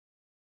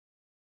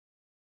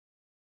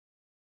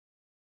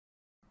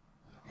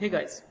Hey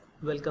guys,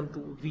 welcome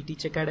to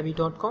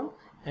vteachacademy.com,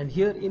 and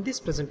here in this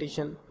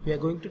presentation we are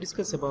going to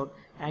discuss about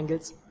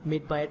angles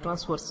made by a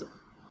transversal.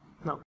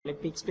 Now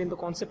let me explain the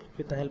concept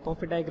with the help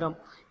of a diagram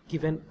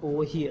given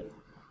over here.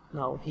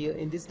 Now here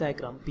in this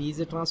diagram, P is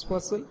a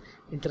transversal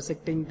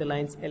intersecting the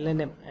lines L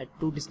and M at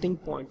two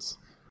distinct points,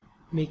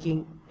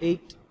 making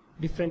 8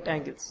 different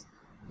angles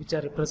which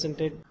are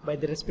represented by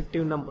the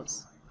respective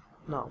numbers.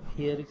 Now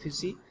here if you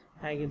see,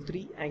 angle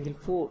 3, angle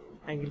 4,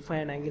 angle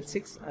 5 and angle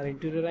 6 are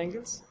interior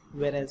angles,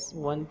 whereas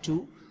 1,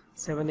 2,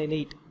 7 and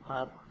 8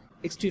 are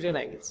exterior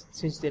angles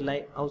since they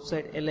lie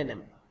outside L and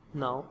M.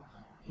 Now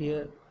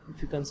here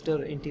if you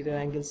consider interior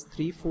angles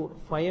 3, 4,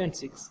 5 and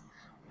 6,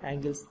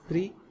 angles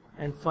 3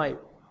 and 5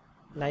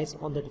 lies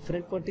on the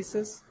different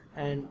vertices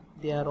and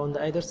they are on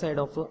the either side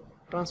of a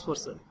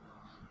transversal,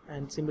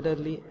 and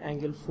similarly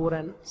angle 4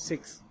 and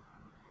 6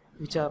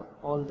 which are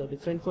all the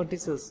different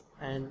vertices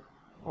and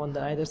on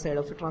the either side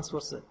of a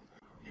transversal.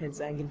 Hence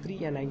angle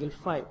 3 and angle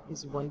 5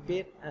 is one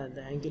pair, and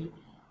the angle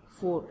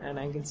 4 and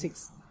angle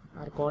 6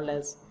 are called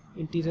as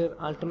interior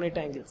alternate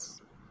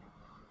angles.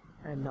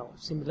 And now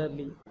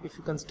similarly if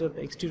you consider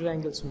the exterior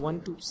angles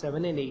 1, 2,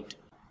 7 and 8,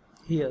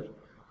 here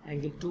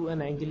angle 2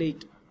 and angle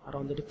 8 are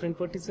on the different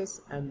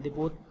vertices and they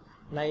both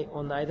lie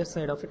on the either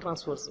side of a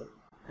transversal,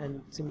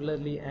 and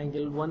similarly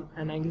angle 1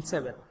 and angle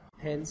 7.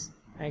 Hence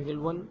angle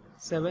 1,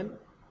 7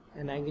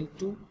 and angle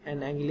 2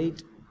 and angle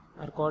 8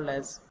 are called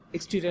as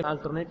exterior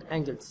alternate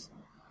angles.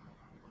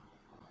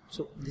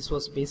 So this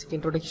was basic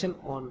introduction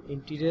on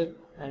interior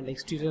and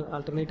exterior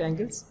alternate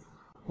angles.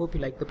 Hope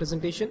you like the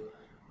presentation.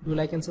 Do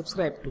like and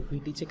subscribe to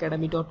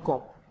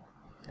vteachacademy.com.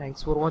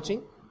 Thanks for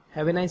watching.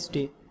 Have a nice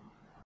day.